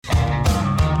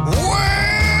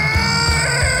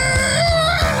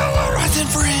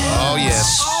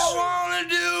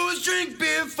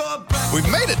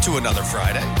to another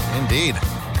Friday. Indeed.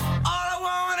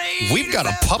 We've got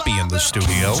a puppy in the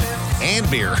studio. And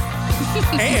beer.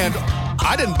 And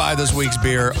I didn't buy this week's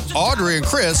beer. Audrey and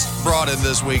Chris brought in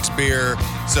this week's beer.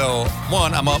 So,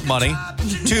 one, I'm up money.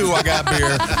 Two, I got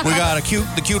beer. We got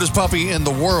the cutest puppy in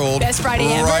the world. Best Friday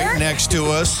right ever. next to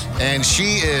us. And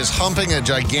she is humping a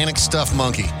gigantic stuffed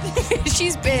monkey.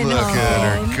 She's been Look home.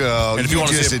 at her go. And if you you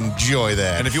wanna just see enjoy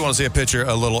that. And if you want to see a picture,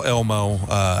 a little Elmo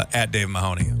at Dave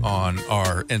Mahoney on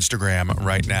our Instagram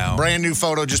right now. Brand new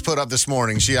photo just put up this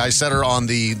morning. I set her on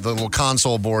the little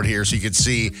console board here so you could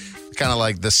see kind of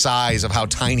like the size of how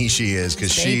tiny she is,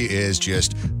 because she is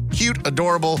just cute,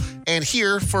 adorable, and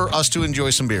here for us to enjoy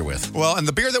some beer with. Well, and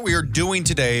the beer that we are doing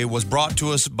today was brought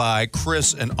to us by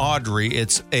Chris and Audrey.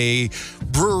 It's a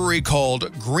brewery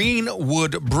called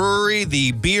Greenwood Brewery.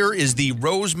 The beer is the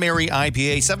Rosemary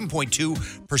IPA,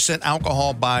 7.2%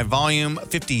 alcohol by volume,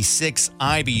 56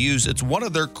 IBUs. It's one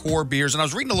of their core beers, and I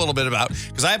was reading a little bit about,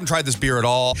 because I haven't tried this beer at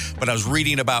all, but I was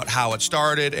reading about how it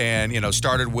started, and,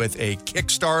 started with a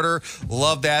Kickstarter.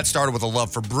 Love that. Started with a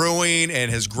love for brewing and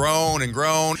has grown and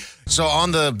grown. So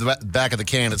on the back of the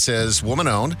can, it says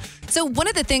woman-owned. So one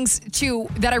of the things, too,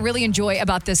 that I really enjoy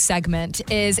about this segment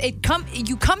is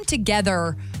you come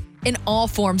together in all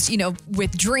forms,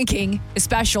 with drinking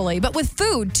especially, but with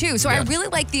food too. So I really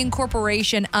like the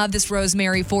incorporation of this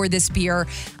rosemary for this beer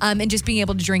and just being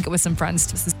able to drink it with some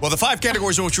friends. Well, the 5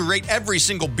 categories in which we rate every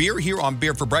single beer here on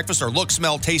Beer for Breakfast are look,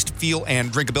 smell, taste, feel,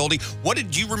 and drinkability.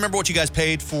 Do you remember what you guys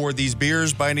paid for these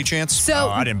beers by any chance? So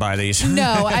I didn't buy these.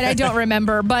 No, I don't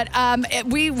remember, but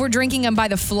we were drinking them by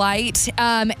the flight,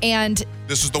 and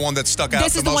this is the one that stuck out.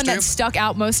 This is the one that stuck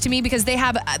out most to me because they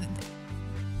have.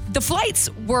 The flights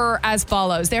were as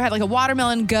follows. They had like a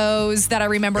watermelon goes that I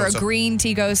remember, a green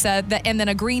tea goes, and then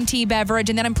a green tea beverage.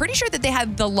 And then I'm pretty sure that they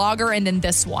had the lager and then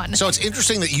this one. So it's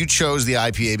interesting that you chose the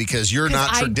IPA because you're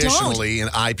not traditionally an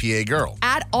IPA girl.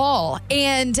 At all.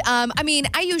 And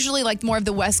I usually like more of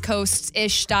the West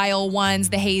Coast-ish style ones,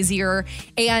 the hazier.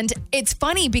 And it's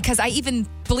funny because I even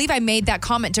believe I made that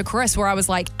comment to Chris where I was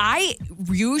like, I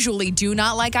usually do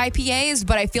not like IPAs,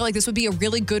 but I feel like this would be a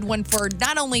really good one for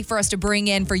not only for us to bring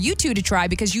in for you two to try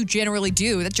because you generally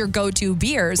do. That's your go-to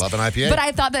beers. Love an IPA. But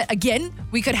I thought that, again,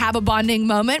 we could have a bonding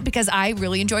moment because I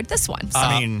really enjoyed this one. So.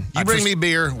 You bring me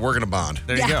beer, we're going to bond.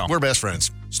 There you go. We're best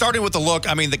friends. Starting with the look,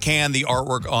 the can, the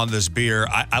artwork on this beer,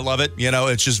 I love it.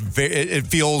 It's just, it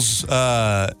feels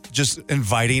just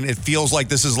inviting. It feels like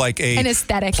this is like an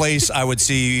aesthetic place I would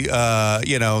see,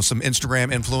 some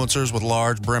Instagram influencers with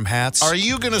large brim hats. Are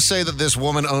you going to say that this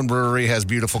woman-owned brewery has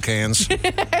beautiful cans?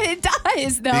 It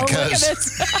does, though. Because look at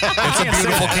this. It's a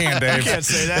beautiful can, Dave. You can't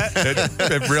say that.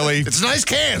 It really. It's nice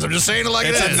cans. I'm just saying it like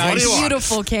it It's a is. nice- What do you want?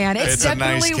 Beautiful can. It's a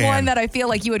nice definitely can. one that I feel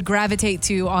like you would gravitate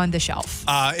to on the shelf.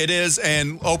 It is,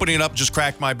 and opening it up just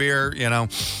cracked my beer,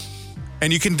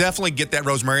 And you can definitely get that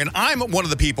rosemary. And I'm one of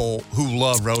the people who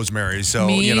love rosemary. So,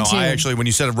 Me too. I actually, when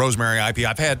you said a rosemary IPA,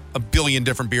 I've had a billion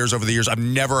different beers over the years. I've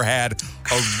never had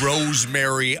a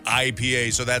rosemary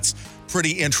IPA. So that's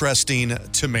pretty interesting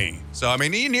to me. So,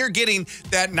 you're getting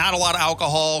that not a lot of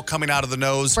alcohol coming out of the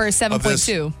nose. For a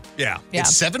 7.2. Yeah.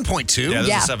 It's 7.2? Yeah,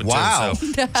 this is 7.2. Wow.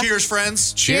 So, cheers,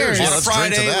 friends. Cheers. On Yeah, a let's drink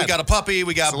to Friday, that. we got a puppy,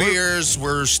 we got Salute. beers,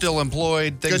 we're still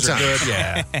employed. Things Good are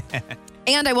time. good. Yeah.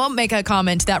 And I won't make a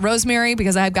comment that rosemary,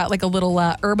 because I've got like a little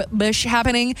herb bush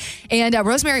happening. And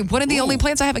rosemary, one of the only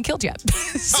plants I haven't killed yet.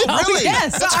 So, really?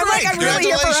 Yes. That's I'm great. like, I'm really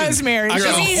here for Congratulations. rosemary. You're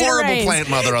She's a easy to horrible raise. plant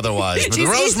mother otherwise, but the She's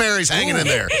easy- rosemary's hanging in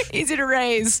there. Easy to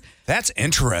raise. That's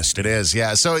interesting. It is,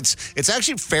 yeah. So it's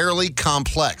actually fairly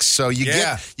complex. So you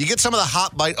get some of the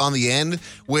hop bite on the end,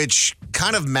 which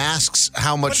kind of masks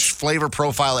how much flavor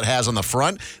profile it has on the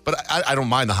front. But I don't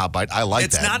mind the hop bite. I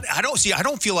like that. I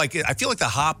don't feel like it. I feel like the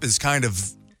hop is kind of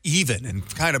even and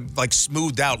kind of like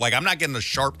smoothed out. Like I'm not getting the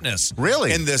sharpness.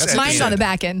 Really? In this. Mine's on the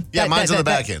back end. Yeah, mine's on the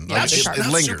back end. Not, Like, sharp, it not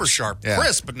lingers. super sharp. Yeah.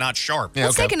 Crisp, but not sharp. Yeah,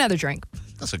 Let's take another drink.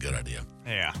 That's a good idea.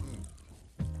 Yeah.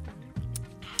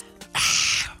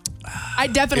 I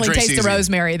definitely It drinks taste the easy.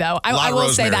 rosemary, though. I will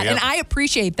say rosemary, that. yep. And I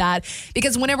appreciate that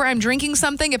because whenever I'm drinking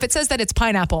something, if it says that it's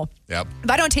pineapple, Yep.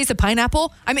 if I don't taste the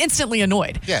pineapple, I'm instantly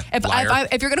annoyed. Yeah, If liar.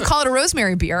 you're going to call it a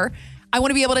rosemary beer, I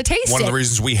want to be able to taste it. One of the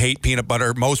reasons we hate peanut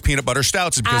butter, most peanut butter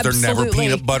stouts, is because they're never Absolutely.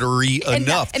 peanut buttery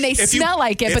enough. And they If smell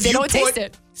like it, if but they you don't taste put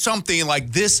it. Something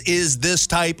like this is this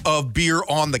type of beer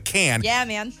on the can. Yeah,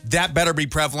 man. That better be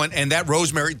prevalent. And that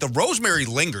rosemary, the rosemary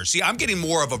lingers. See, I'm getting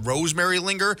more of a rosemary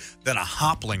linger than a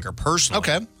hop linger personally.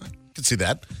 Okay. I can see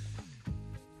that.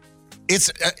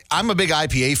 I'm a big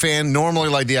IPA fan. Normally,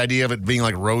 like the idea of it being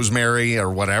like rosemary or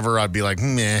whatever, I'd be like,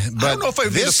 meh. But I don't know if it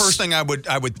would be the first thing I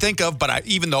would think of, but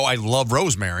even though I love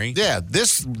rosemary. Yeah,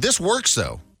 this works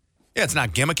though. Yeah, it's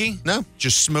not gimmicky. No.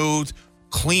 Just smooth,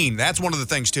 clean. That's one of the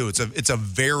things, too. It's a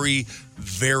very,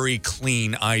 very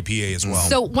clean IPA as well.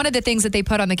 So one of the things that they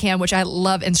put on the can, which I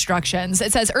love instructions,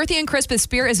 it says, earthy and crisp, this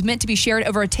beer is meant to be shared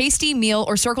over a tasty meal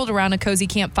or circled around a cozy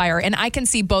campfire. And I can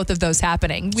see both of those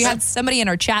happening. We had somebody in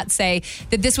our chat say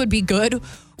that this would be good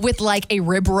with like a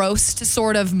rib roast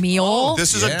sort of meal. Oh,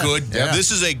 this is this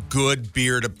is a good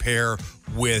beer to pair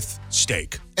with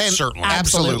steak. And certainly.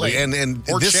 Absolutely. And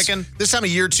or this, chicken. This time of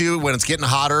year, too, when it's getting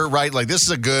hotter, right? Like, this is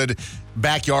a good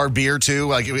backyard beer, too.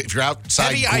 Like, if you're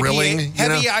outside grilling.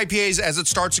 Heavy IPAs, as it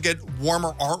starts to get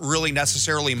warmer, aren't really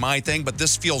necessarily my thing, but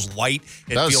this feels light.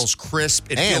 It feels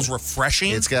crisp. It feels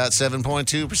refreshing. It's got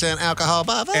 7.2% alcohol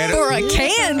by volume. For a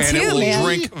can, and too, it will man.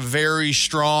 drink very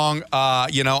strong.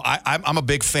 I'm a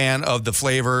big fan of the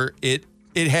flavor.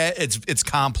 It's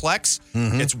complex.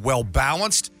 It's well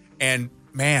balanced, and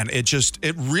man,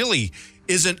 it really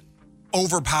isn't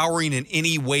overpowering in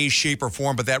any way, shape, or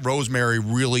form, but that rosemary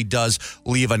really does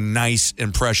leave a nice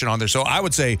impression on there. So I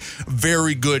would say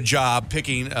very good job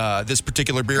picking this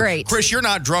particular beer. Great. Chris, you're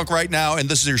not drunk right now, and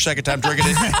this is your second time drinking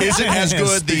it. Is it as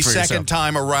good the second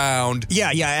time around?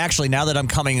 Yeah. Actually, now that I'm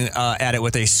coming at it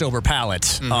with a sober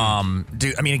palate,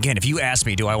 again, if you ask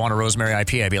me, do I want a rosemary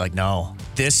IPA? I'd be like, no.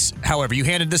 However, you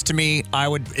handed this to me, I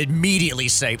would immediately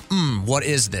say, what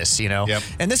is this? Yep.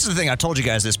 And this is the thing, I've told you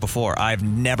guys this before. I've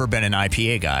never been an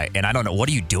IPA guy, and I don't know, what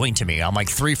are you doing to me? I'm like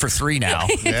 3 for 3 now on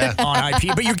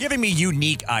IPA, but you're giving me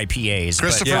unique IPAs.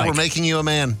 Christopher, we're making you a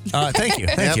man. Thank you.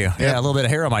 Yeah, a little bit of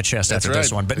hair on my chest after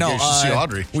this one. But no, see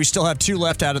Audrey. We still have 2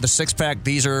 left out of the 6-pack.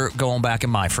 These are going back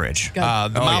in my fridge. The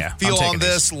mouthfeel on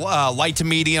this, light to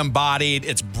medium bodied.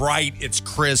 It's bright. It's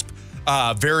crisp.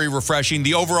 Very refreshing.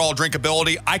 The overall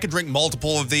drinkability, I could drink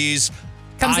multiple of these.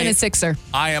 Comes in a 6er.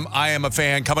 I am a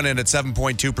fan, coming in at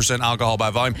 7.2% alcohol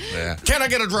by volume. Yeah. Can I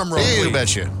get a drum roll, please? You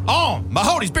betcha. On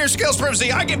Mahoney's Beer Scale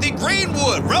Supremacy, I give the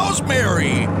Greenwood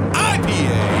Rosemary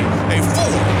IPA a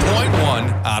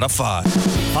 4.1 out of 5.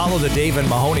 Follow the Dave and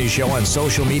Mahoney Show on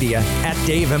social media at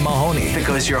Dave and Mahoney. That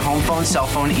goes to your home phone, cell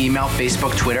phone, email,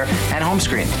 Facebook, Twitter, and home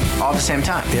screen all at the same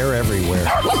time. They're everywhere.